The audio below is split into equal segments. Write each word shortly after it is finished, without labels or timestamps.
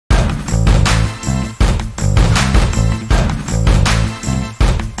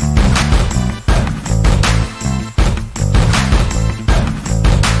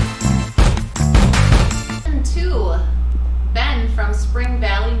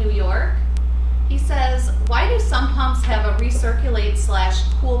says, why do some pumps have a recirculate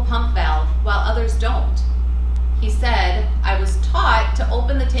 / cool pump valve while others don't? He said, I was taught to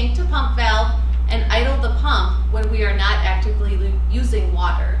open the tank to pump valve and idle the pump when we are not actively using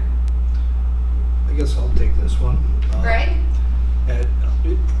water. I guess I'll take this one. Right?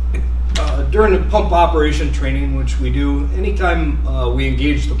 During the pump operation training, which we do, anytime we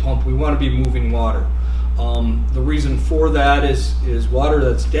engage the pump, we want to be moving water. The reason for that is water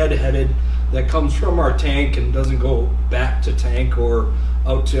that's deadheaded that comes from our tank and doesn't go back to tank or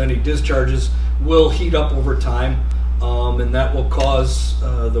out to any discharges will heat up over time, and that will cause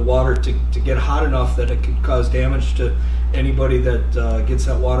the water to get hot enough that it could cause damage to anybody that gets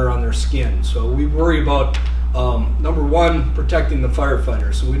that water on their skin. So we worry about number one, protecting the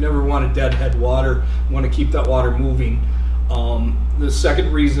firefighter. So we never want to deadhead water. We want to keep that water moving. The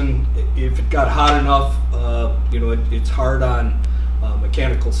second reason, if it got hot enough, it's hard on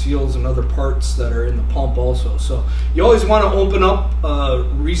mechanical seals and other parts that are in the pump also. So you always want to open up,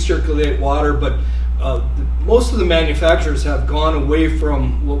 recirculate water, but most of the manufacturers have gone away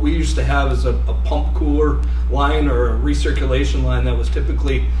from what we used to have as a pump cooler line or a recirculation line that was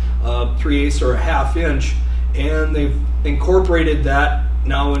typically 3/8 or a 1/2 inch, and they've incorporated that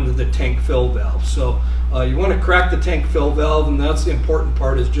now into the tank fill valve. So you want to crack the tank fill valve, and that's the important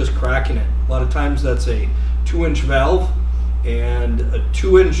part, is just cracking it. A lot of times that's a 2-inch valve, and a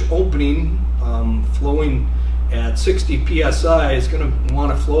 2-inch opening flowing at 60 psi is going to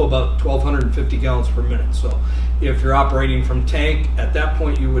want to flow about 1,250 gallons per minute. So if you're operating from tank, at that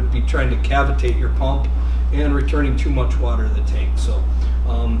point you would be trying to cavitate your pump and returning too much water to the tank. So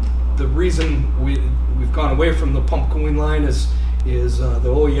the reason we've gone away from the pump cooling line is the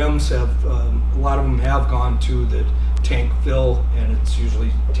OEMs have, a lot of them have gone to the tank fill, and it's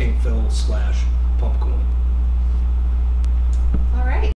usually tank fill / pump cooling.